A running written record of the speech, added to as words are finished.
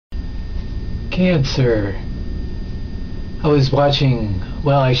Cancer. I was watching,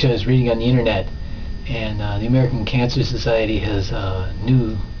 well, actually I was reading on the internet, and the American Cancer Society has a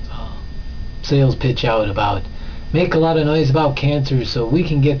new sales pitch out about make a lot of noise about cancer so we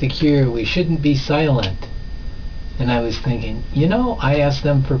can get the cure. We shouldn't be silent. And I was thinking, I asked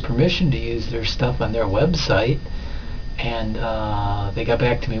them for permission to use their stuff on their website, and they got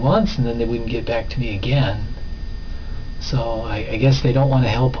back to me once, and then they wouldn't get back to me again. So I guess they don't want to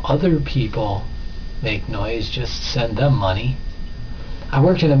help other people make noise, just send them money. I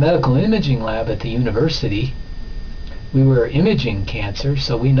worked in a medical imaging lab at the university. We were imaging cancer,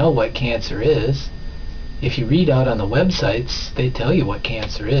 so we know what cancer is. If you read out on the websites, they tell you what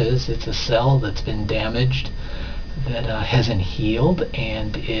cancer is. It's a cell that's been damaged, that hasn't healed,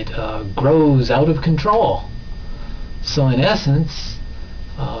 and it grows out of control. So in essence,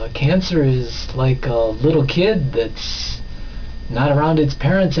 cancer is like a little kid that's not around its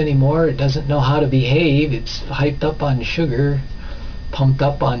parents anymore. It doesn't know how to behave. It's hyped up on sugar, pumped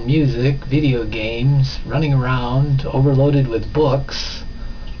up on music, video games, running around, overloaded with books.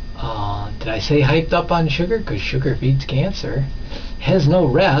 Did I say hyped up on sugar? Because sugar feeds cancer. Has no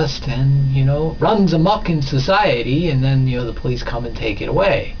rest, and runs amok in society, and then the police come and take it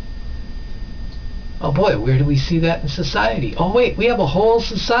away. Oh boy, where do we see that in society? Oh wait, we have a whole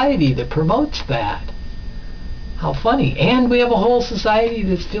society that promotes that. How funny. And we have a whole society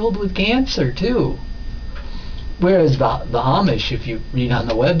that's filled with cancer too. Whereas the Amish, if you read on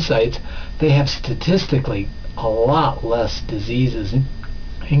the websites, they have statistically a lot less diseases,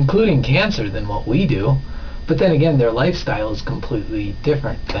 including cancer, than what we do. But then again, their lifestyle is completely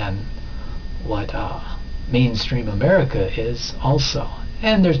different than what mainstream America is also.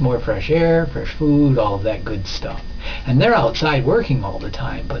 And there's more fresh air, fresh food, all of that good stuff. And they're outside working all the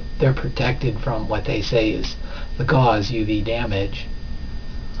time, but they're protected from what they say is the cause, UV damage.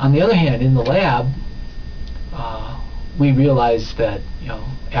 On the other hand, in the lab, we realized that,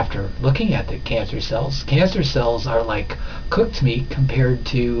 after looking at the cancer cells are like cooked meat compared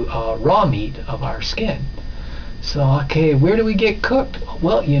to raw meat of our skin. So, okay, where do we get cooked?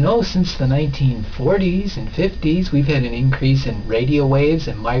 Well, since the 1940s and 50s, we've had an increase in radio waves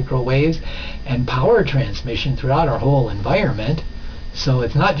and microwaves and power transmission throughout our whole environment. So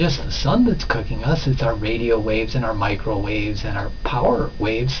it's not just the sun that's cooking us, it's our radio waves and our microwaves and our power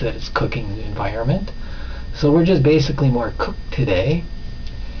waves that is cooking the environment. So we're just basically more cooked today.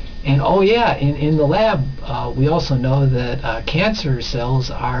 And oh yeah, in the lab, we also know that cancer cells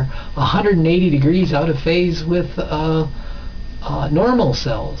are 180 degrees out of phase with normal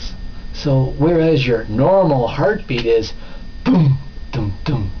cells. So whereas your normal heartbeat is boom, dum,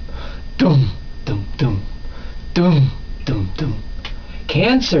 dum, dum, dum, dum, dum, dum, dum,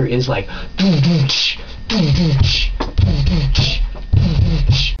 cancer is like dum, dum, ch, dum, dum, ch, dum, dum, ch, dum,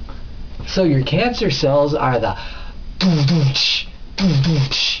 dum, ch. So your cancer cells are the dum, dum, ch, dum, dum,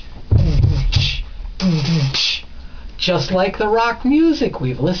 ch, just like the rock music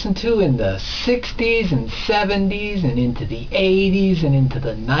we've listened to in the 60s and 70s and into the 80s and into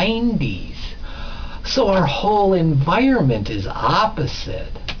the 90s. So our whole environment is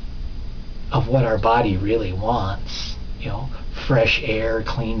opposite of what our body really wants. Fresh air,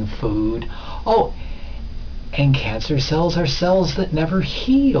 clean food. Oh, and cancer cells are cells that never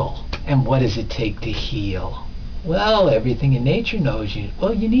heal. And what does it take to heal? Well, everything in nature knows you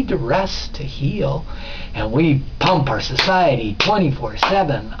need to rest to heal. And we pump our society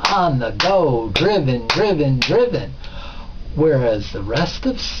 24/7 on the go, driven. Whereas the rest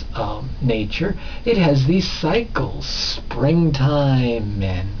of nature, it has these cycles, springtime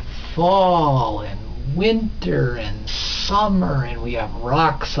and fall and winter and summer, and we have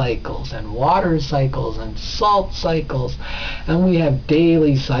rock cycles and water cycles and salt cycles, and we have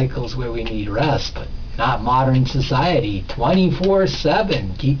daily cycles where we need rest, but not modern society.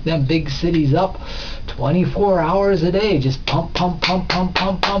 24/7, keep them big cities up 24 hours a day, just pump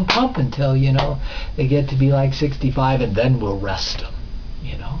until they get to be like 65, and then we'll rest them,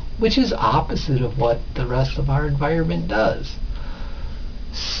 which is opposite of what the rest of our environment does.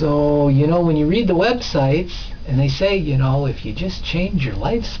 So when you read the websites and they say if you just change your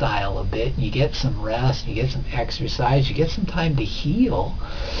lifestyle a bit, you get some rest, you get some exercise, you get some time to heal,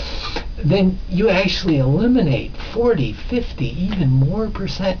 then you actually eliminate 40, 50, even more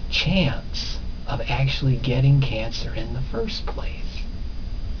percent chance of actually getting cancer in the first place.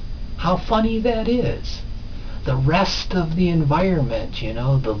 How funny that is. the rest of the environment. You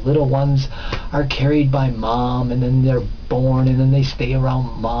know, the little ones are carried by mom, and then they're born, and then they stay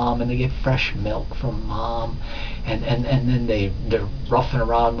around mom, and they get fresh milk from mom, and then they're roughing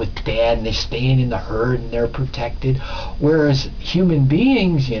around with dad, and they're staying in the herd, and they're protected. Whereas human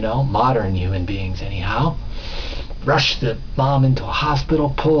beings, you know, modern human beings anyhow, rush the mom into a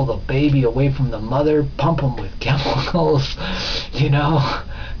hospital, pull the baby away from the mother, pump them with chemicals, you know,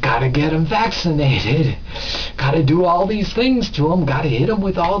 gotta get them vaccinated, gotta do all these things to them, gotta hit them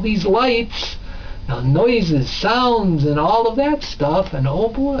with all these lights, noises, sounds, and all of that stuff. And oh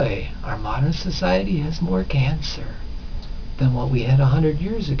boy, our modern society has more cancer than what we had 100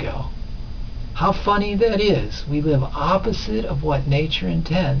 years ago. How funny that is. We live opposite of what nature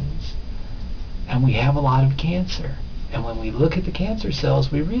intends, and we have a lot of cancer. And when we look at the cancer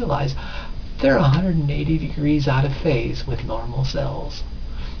cells, we realize they're 180 degrees out of phase with normal cells.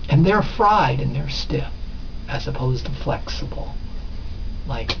 And they're fried and they're stiff, as opposed to flexible,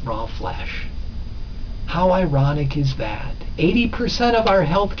 like raw flesh. How ironic is that? 80% of our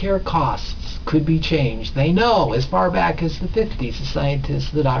healthcare costs could be changed. They know, as far back as the 50s, the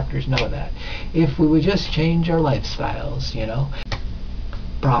scientists, the doctors know that. If we would just change our lifestyles, you know.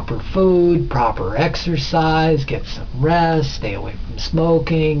 Proper food, proper exercise, get some rest, stay away from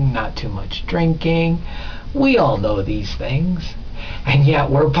smoking, not too much drinking. We all know these things. And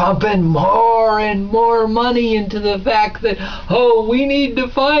yet we're pumping more and more money into the fact that, oh, we need to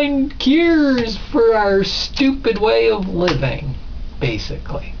find cures for our stupid way of living,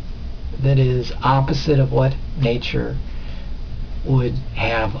 basically. That is opposite of what nature would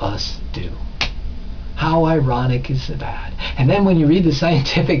have us do. How ironic is that? And then when you read the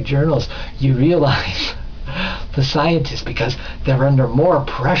scientific journals, you realize the scientists, because they're under more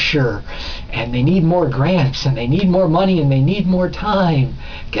pressure and they need more grants and they need more money and they need more time,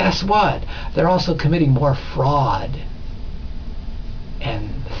 guess what? They're also committing more fraud and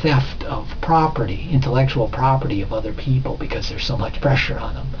theft of property, intellectual property of other people, because there's so much pressure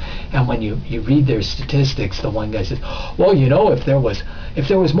on them. And when you read their statistics, the one guy says, well, you know, if there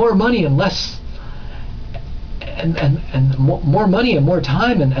was more money and less and more money and more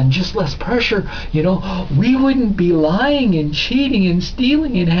time and just less pressure, you know, we wouldn't be lying and cheating and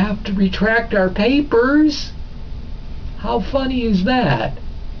stealing and have to retract our papers. How funny is that?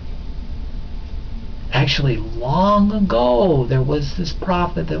 Actually, long ago, there was this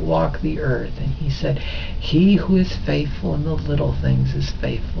prophet that walked the earth, and he said, he who is faithful in the little things is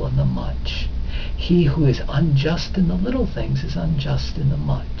faithful in the much. He who is unjust in the little things is unjust in the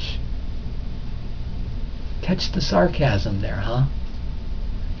much. Catch the sarcasm there, huh?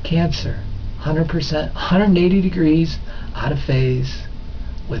 Cancer, 100%, 180 degrees out of phase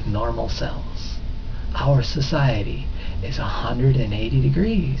with normal cells. Our society is 180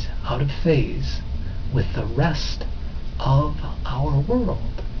 degrees out of phase with the rest of our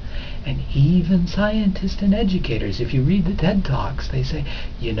world. And even scientists and educators, if you read the TED Talks, they say,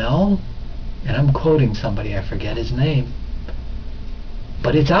 you know, and I'm quoting somebody, I forget his name,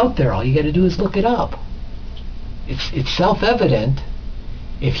 but it's out there, all you got to do is look it up. It's self-evident.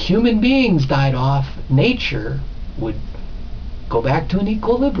 If human beings died off, nature would go back to an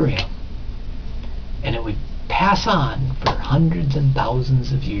equilibrium, and it would pass on for hundreds and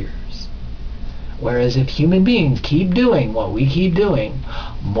thousands of years. Whereas if human beings keep doing what we keep doing,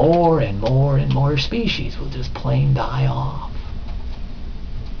 more and more and more species will just plain die off.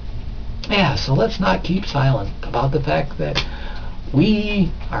 Yeah, so let's not keep silent about the fact that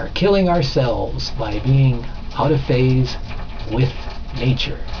we are killing ourselves by being out of phase with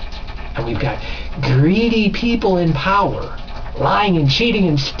nature. And we've got greedy people in power, lying and cheating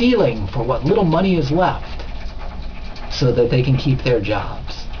and stealing for what little money is left so that they can keep their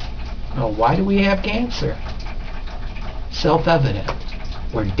jobs. Now, why do we have cancer? Self-evident.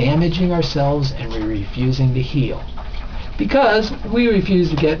 We're damaging ourselves and we're refusing to heal. Because we refuse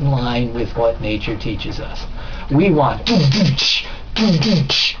to get in line with what nature teaches us. We want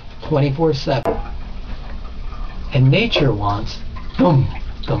 24/7. And nature wants dum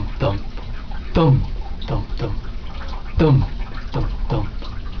dum dum dum dum dum dum dum dum.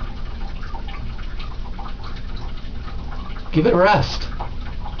 Give it a rest.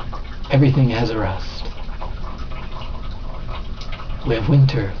 Everything has a rest. We have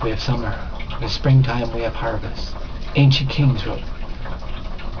winter, we have summer, we have springtime, we have harvest. Ancient kings wrote,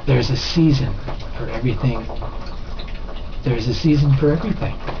 there's a season for everything. There's a season for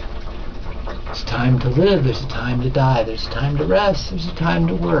everything. There's a time to live, there's a time to die, there's a time to rest, there's a time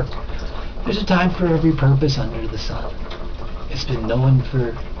to work. There's a time for every purpose under the sun. It's been known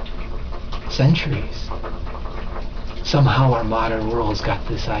for centuries. Somehow our modern world's got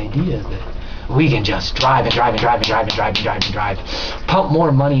this idea that we can just drive and drive and drive and drive and drive and drive and drive, pump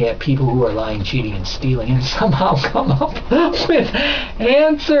more money at people who are lying, cheating, and stealing, and somehow come up with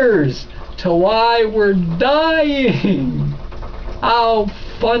answers to why we're dying. How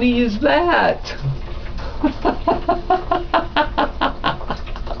funny is that?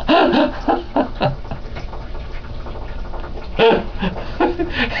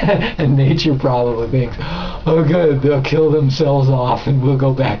 And nature probably thinks, oh good, they'll kill themselves off and we'll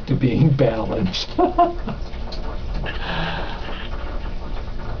go back to being balanced.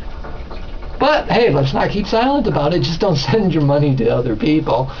 But hey, let's not keep silent about it. Just don't send your money to other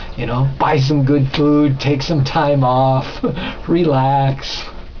people. You know, buy some good food, take some time off, relax.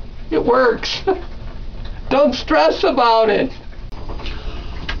 It works. Don't stress about it.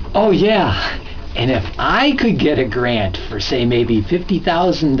 Oh yeah, and if I could get a grant for, say, maybe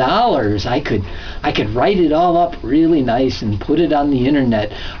 $50,000, I could write it all up really nice and put it on the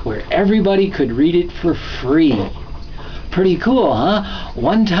internet where everybody could read it for free. Pretty cool, huh?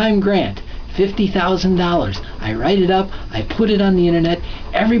 One-time grant, $50,000. I write it up, I put it on the internet,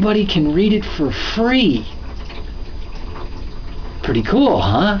 everybody can read it for free. Pretty cool,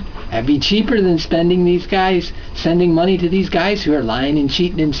 huh? That'd be cheaper than sending money to these guys who are lying and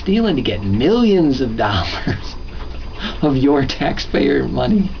cheating and stealing to get millions of dollars of your taxpayer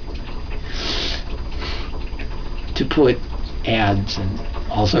money to put ads and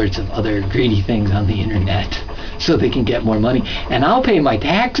all sorts of other greedy things on the internet so they can get more money. And I'll pay my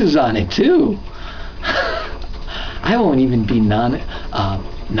taxes on it too. I won't even be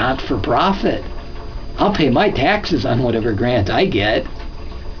not for profit. I'll pay my taxes on whatever grant I get.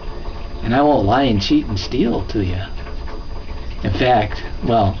 And I won't lie and cheat and steal to you. In fact,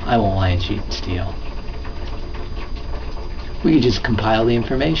 well, I won't lie and cheat and steal. We could just compile the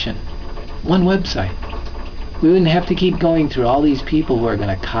information. One website. We wouldn't have to keep going through all these people who are going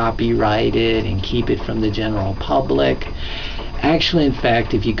to copyright it and keep it from the general public. Actually, in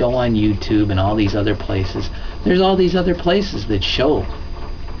fact, if you go on YouTube and all these other places, there's all these other places that show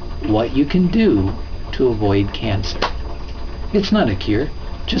what you can do to avoid cancer. It's not a cure.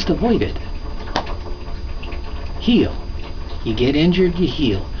 Just avoid it. Heal. You get injured, you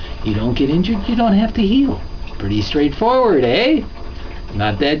heal. You don't get injured, you don't have to heal. Pretty straightforward, eh?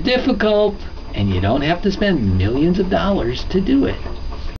 Not that difficult. And you don't have to spend millions of dollars to do it.